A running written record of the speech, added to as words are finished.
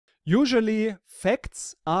Usually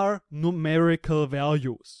facts are numerical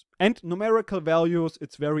values, and numerical values,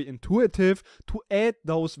 it's very intuitive to add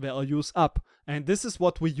those values up, and this is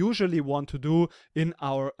what we usually want to do in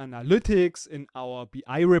our analytics, in our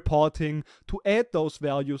BI reporting, to add those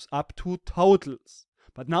values up to totals.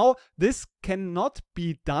 But now this cannot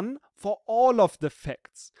be done for all of the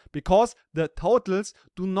facts because the totals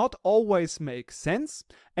do not always make sense,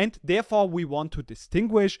 and therefore we want to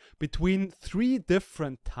distinguish between three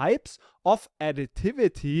different types of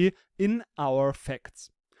additivity in our facts.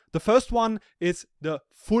 The first one is the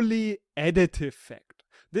fully additive fact.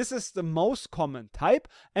 This is the most common type,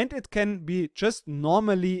 and it can be just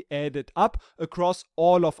normally added up across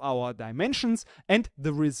all of our dimensions, and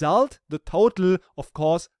the result, the total, of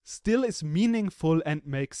course, still is meaningful and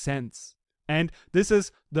makes sense. And this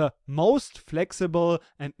is the most flexible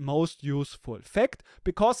and most useful fact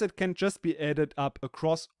because it can just be added up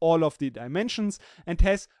across all of the dimensions and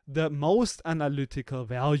has the most analytical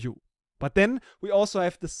value. But then we also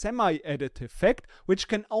have the semi-additive fact, which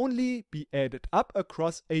can only be added up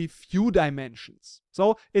across a few dimensions.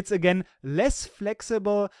 So it's again less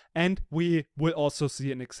flexible, and we will also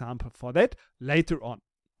see an example for that later on.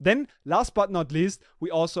 Then, last but not least,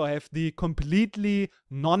 we also have the completely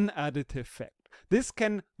non-additive fact. This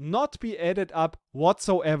can not be added up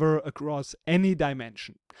whatsoever across any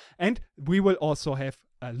dimension. And we will also have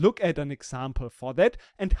a look at an example for that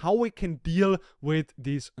and how we can deal with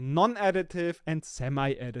these non-additive and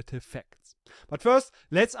semi-additive facts. But first,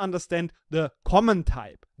 let's understand the common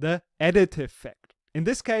type, the additive fact. In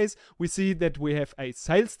this case, we see that we have a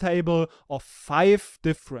sales table of 5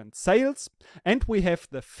 different sales, and we have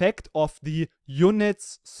the fact of the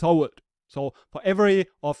units sold. So for every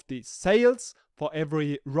of these sales, for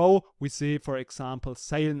every row, we see, for example,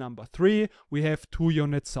 sale number 3, we have 2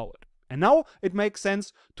 units sold. And now it makes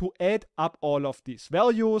sense to add up all of these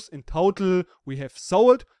values. In total, we have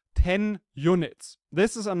sold 10 units.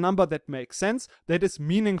 This is a number that makes sense, that is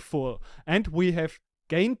meaningful, and we have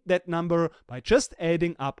gained that number by just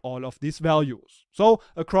adding up all of these values. So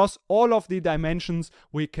across all of the dimensions,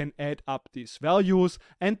 we can add up these values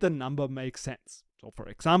and the number makes sense. So for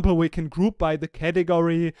example, we can group by the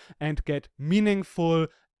category and get meaningful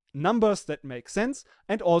numbers that make sense,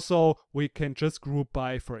 and also we can just group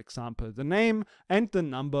by, for example, the name, and the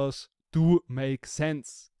numbers do make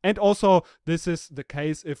sense. And also this is the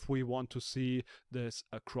case if we want to see this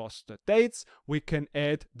across the dates. We can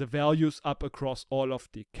add the values up across all of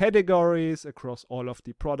the categories, across all of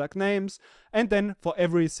the product names, and then for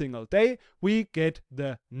every single day we get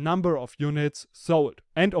the number of units sold.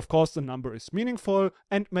 And of course the number is meaningful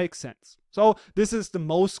and makes sense. So this is the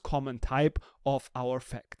most common type of our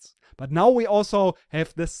facts. But now we also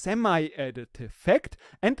have the semi-additive fact,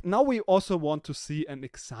 and now we also want to see an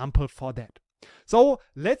example for that. So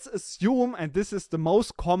let's assume, and this is the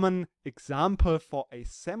most common example for a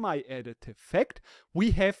semi-additive fact,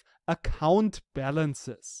 we have account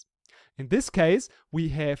balances. In this case, we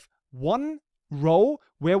have one row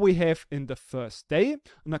where we have in the first day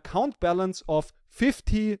an account balance of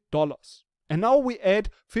 $50. And now we add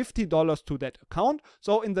 $50 to that account.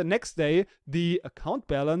 So in the next day, the account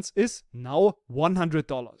balance is now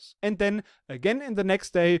 $100. And then again in the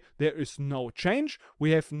next day, there is no change.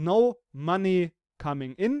 We have no money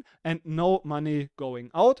coming in and no money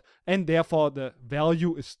going out. And therefore the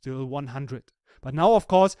value is still 100. But now, of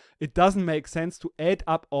course, it doesn't make sense to add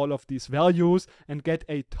up all of these values and get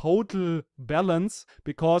a total balance,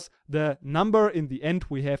 because the number in the end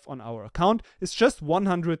we have on our account is just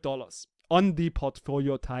 $100 on the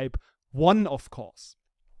portfolio type 1, of course.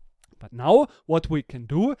 But now what we can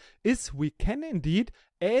do is we can indeed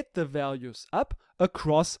add the values up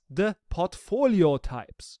across the portfolio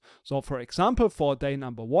types. So for example, for day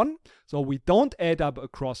number 1, so we don't add up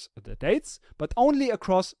across the dates, but only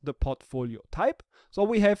across the portfolio type. So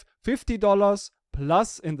we have $50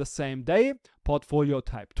 plus in the same day, portfolio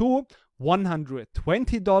type 2,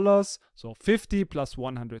 $120. So 50 plus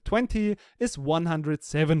 120 is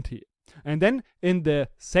 170. And then in the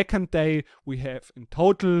second day, we have in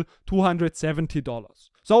total $270.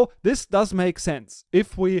 So this does make sense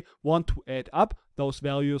if we want to add up those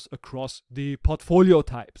values across the portfolio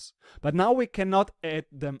types. But now we cannot add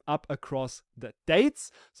them up across the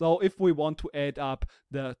dates. So if we want to add up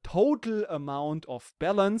the total amount of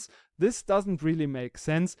balance, this doesn't really make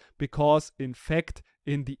sense, because in fact,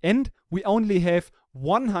 in the end, we only have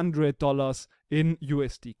 $100 in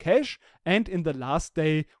USD cash, and in the last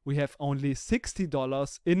day we have only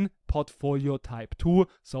 $60 in portfolio type 2,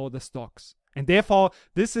 so the stocks. And therefore,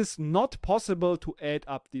 this is not possible to add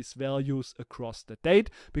up these values across the date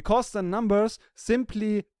because the numbers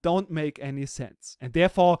simply don't make any sense. And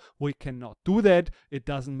therefore, we cannot do that. It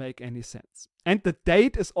doesn't make any sense. And the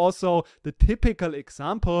date is also the typical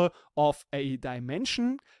example of a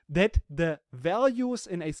dimension that the values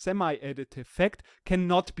in a semi-additive fact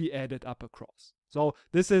cannot be added up across. So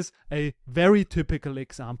this is a very typical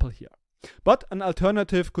example here. But an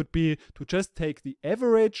alternative could be to just take the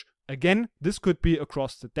average. Again, this could be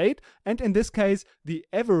across the date, and in this case, the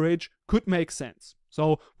average could make sense.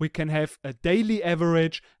 So we can have a daily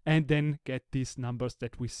average and then get these numbers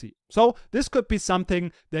that we see. So this could be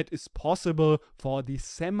something that is possible for the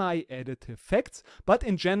semi-additive facts, but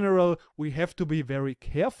in general, we have to be very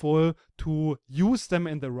careful to use them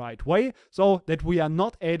in the right way so that we are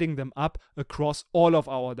not adding them up across all of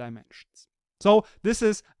our dimensions. So this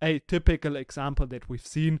is a typical example that we've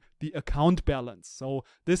seen, the account balance. So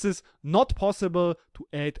this is not possible to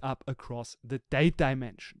add up across the date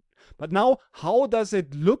dimension. But now, how does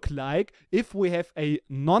it look like if we have a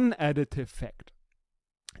non-additive fact?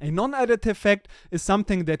 A non-additive fact is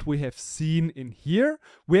something that we have seen in here,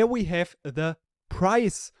 where we have the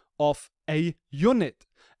price of a unit.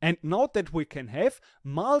 And note that we can have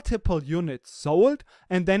multiple units sold,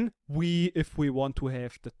 and then we, if we want to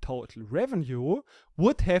have the total revenue,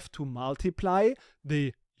 would have to multiply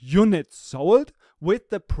the units sold with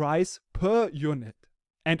the price per unit.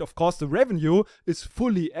 And of course, the revenue is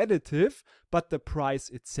fully additive, but the price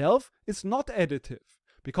itself is not additive.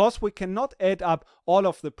 Because we cannot add up all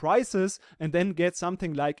of the prices and then get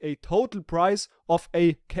something like a total price of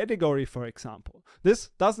a category, for example.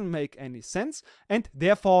 This doesn't make any sense, and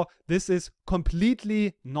therefore this is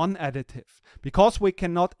completely non-additive, because we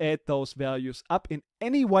cannot add those values up in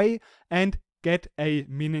any way and get a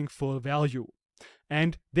meaningful value.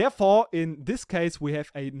 And therefore, in this case, we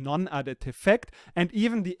have a non-additive fact, and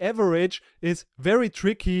even the average is very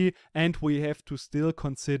tricky, and we have to still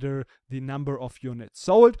consider the number of units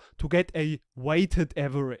sold to get a weighted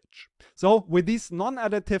average. So with these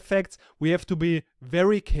non-additive facts, we have to be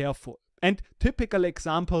very careful. And typical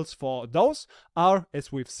examples for those are,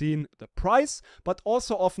 as we've seen, the price, but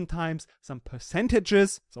also oftentimes some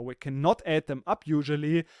percentages, so we cannot add them up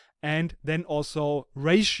usually, and then also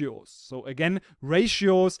ratios. So again,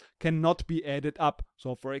 ratios cannot be added up.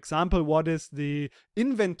 So for example, what is the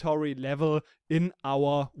inventory level in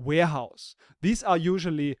our warehouse? These are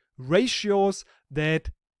usually ratios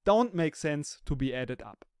that don't make sense to be added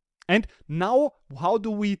up. And now, how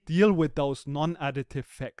do we deal with those non-additive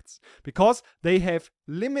facts? Because they have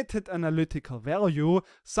limited analytical value,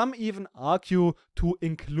 some even argue to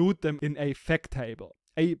include them in a fact table.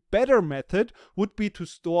 A better method would be to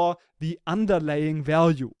store the underlying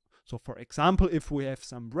value. So for example, if we have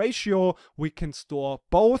some ratio, we can store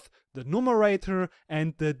both the numerator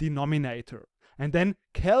and the denominator, and then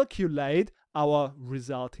calculate our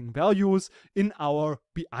resulting values in our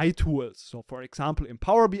BI tools. So for example, in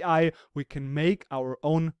Power BI, we can make our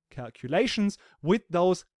own calculations with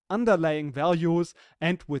those underlying values,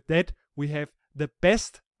 and with that, we have the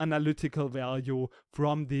best analytical value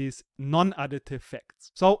from these non-additive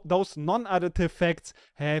facts. So those non-additive facts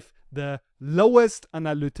have the lowest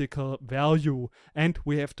analytical value, and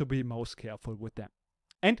we have to be most careful with them.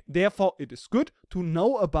 And therefore, it is good to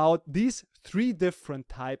know about these three different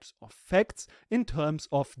types of facts in terms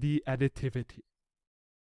of the additivity.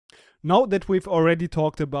 Now that we've already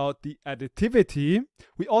talked about the additivity,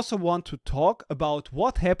 we also want to talk about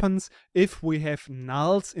what happens if we have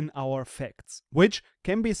nulls in our facts, which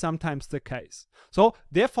can be sometimes the case. So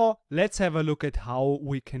therefore, let's have a look at how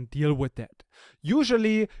we can deal with that.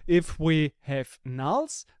 Usually, if we have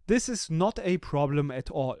nulls, this is not a problem at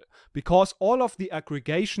all, because all of the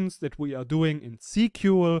aggregations that we are doing in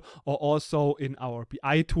SQL or also in our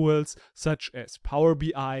BI tools, such as Power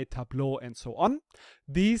BI, Tableau, and so on,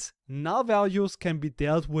 these null values can be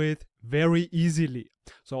dealt with very easily.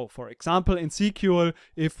 So for example, in SQL,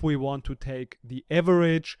 if we want to take the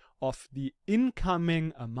average of the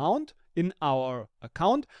incoming amount in our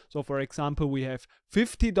account, so for example, we have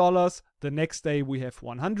 $50, the next day we have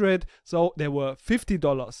 100, so there were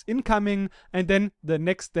 $50 incoming, and then the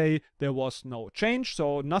next day there was no change,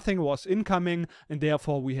 so nothing was incoming, and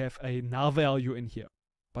therefore we have a null value in here.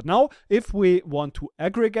 But now, if we want to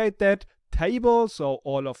aggregate that table, so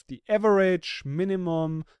all of the average,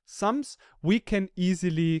 minimum, sums, we can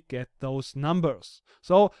easily get those numbers.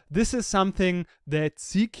 So this is something that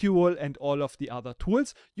SQL and all of the other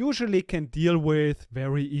tools usually can deal with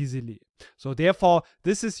very easily. So therefore,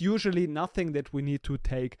 this is usually nothing that we need to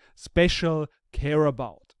take special care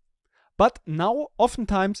about. But now,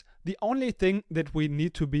 oftentimes, the only thing that we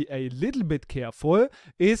need to be a little bit careful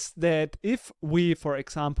is that if we, for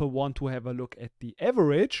example, want to have a look at the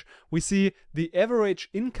average, we see the average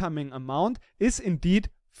incoming amount is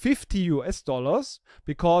indeed $50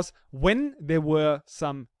 because when there were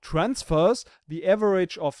some transfers, the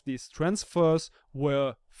average of these transfers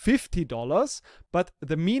were $50, but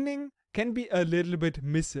the meaning can be a little bit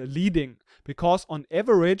misleading because on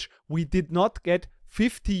average we did not get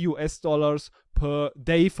 $50 per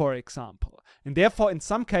day, for example. And therefore, in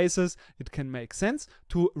some cases, it can make sense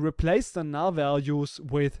to replace the null values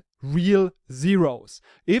with real zeros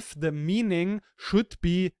if the meaning should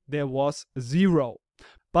be there was zero.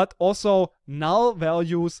 But also null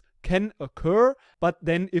values can occur, but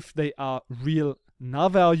then if they are real null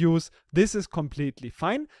values, this is completely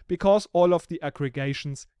fine because all of the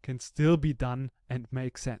aggregations can still be done and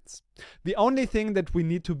make sense. The only thing that we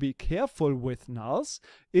need to be careful with nulls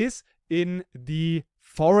is in the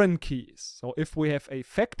foreign keys. So if we have a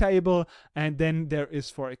fact table and then there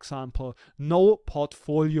is, for example, no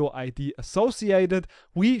portfolio ID associated,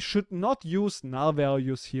 we should not use null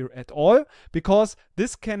values here at all because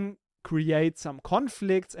this can create some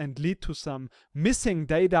conflicts and lead to some missing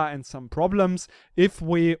data and some problems if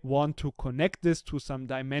we want to connect this to some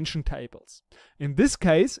dimension tables. In this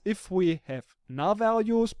case, if we have null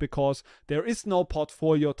values because there is no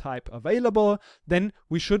portfolio type available, then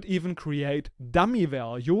we should even create dummy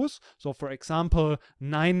values. So for example,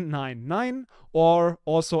 999 or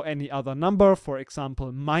also any other number, for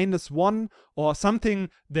example, -1 or something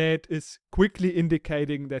that is quickly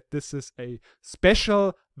indicating that this is a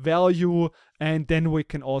special value, and then we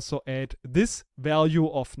can also add this value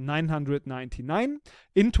of 999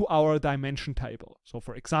 into our dimension table. So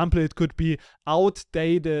for example, it could be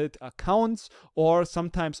outdated accounts, or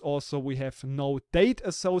sometimes also we have no date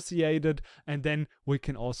associated, and then we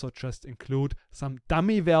can also just include some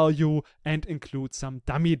dummy value and include some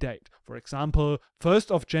dummy date. For example,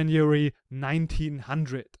 1st of January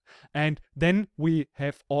 1900. And then we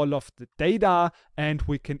have all of the data and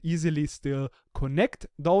we can easily still connect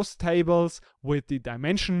those tables with the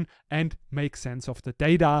dimension and make sense of the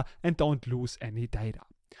data and don't lose any data.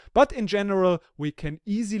 But in general, we can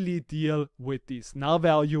easily deal with these null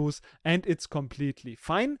values, and it's completely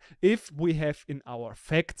fine if we have in our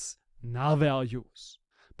facts null values.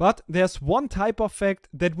 But there's one type of fact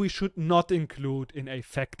that we should not include in a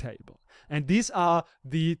fact table, and these are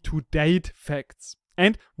the to-date facts.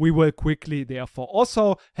 And we will quickly therefore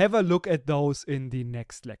also have a look at those in the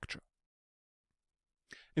next lecture.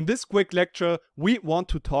 In this quick lecture, we want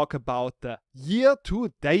to talk about the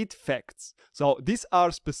year-to-date facts. So these are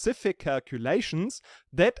specific calculations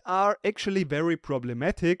that are actually very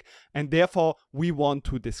problematic, and therefore we want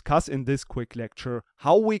to discuss in this quick lecture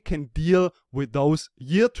how we can deal with those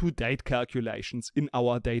year-to-date calculations in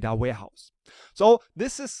our data warehouse. So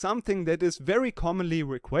this is something that is very commonly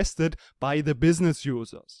requested by the business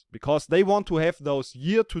users because they want to have those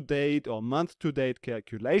year-to-date or month-to-date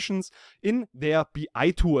calculations in their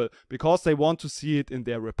BI tool because they want to see it in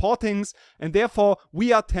their reportings, and therefore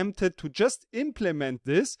we are tempted to just implement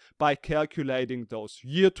this by calculating those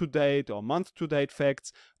year-to-date or month-to-date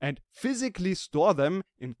facts and physically store them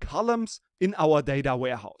in columns in our data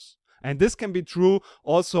warehouse. And this can be true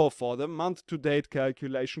also for the month-to-date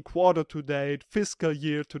calculation, quarter-to-date, fiscal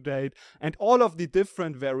year-to-date, and all of the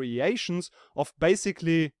different variations of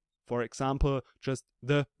basically, for example, just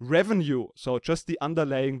the revenue, so just the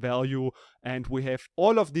underlying value, and we have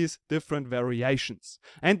all of these different variations.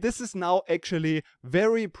 And this is now actually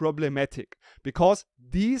very problematic because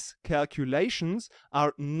these calculations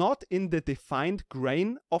are not in the defined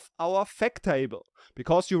grain of our fact table.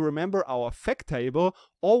 Because you remember, our fact table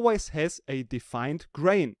always has a defined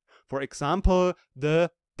grain. For example,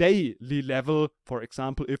 the daily level, for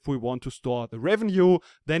example, if we want to store the revenue,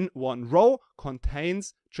 then one row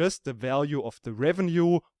contains just the value of the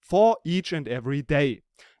revenue for each and every day.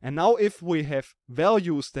 And now if we have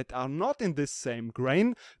values that are not in this same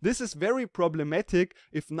grain, this is very problematic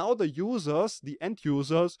if now the users, the end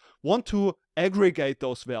users, want to aggregate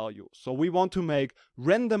those values. So we want to make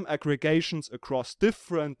random aggregations across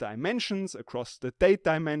different dimensions, across the date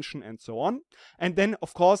dimension and so on. And then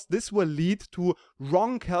of course this will lead to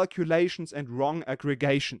wrong calculations and wrong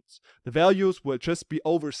aggregations. The values will just be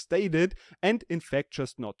overstated and in fact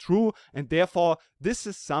just not true, and therefore this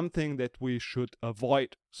is something that we should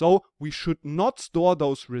avoid. So we should not store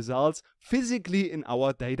those results physically in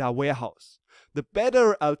our data warehouse. The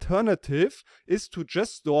better alternative is to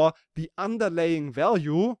just store the underlying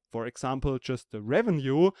value, for example just the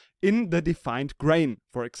revenue, in the defined grain,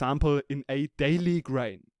 for example in a daily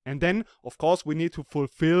grain. And then, of course, we need to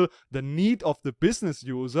fulfill the need of the business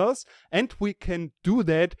users, and we can do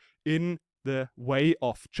that in the way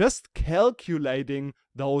of just calculating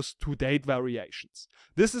those to-date variations.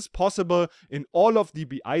 This is possible in all of the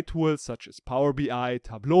BI tools such as Power BI,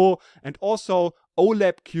 Tableau, and also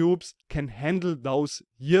OLAP cubes can handle those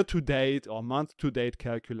year-to-date or month-to-date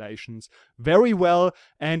calculations very well,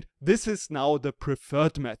 and this is now the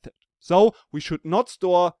preferred method. So we should not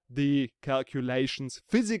store the calculations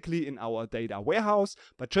physically in our data warehouse,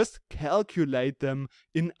 but just calculate them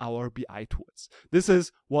in our BI tools. This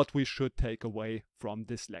is what we should take away from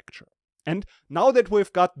this lecture. And now that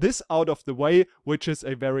we've got this out of the way, which is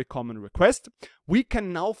a very common request, we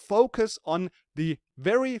can now focus on the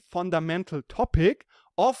very fundamental topic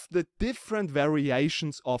of the different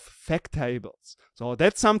variations of fact tables. So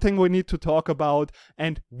that's something we need to talk about,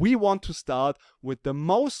 and we want to start with the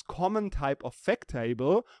most common type of fact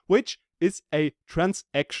table, which is a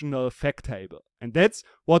transactional fact table. And that's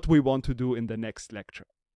what we want to do in the next lecture.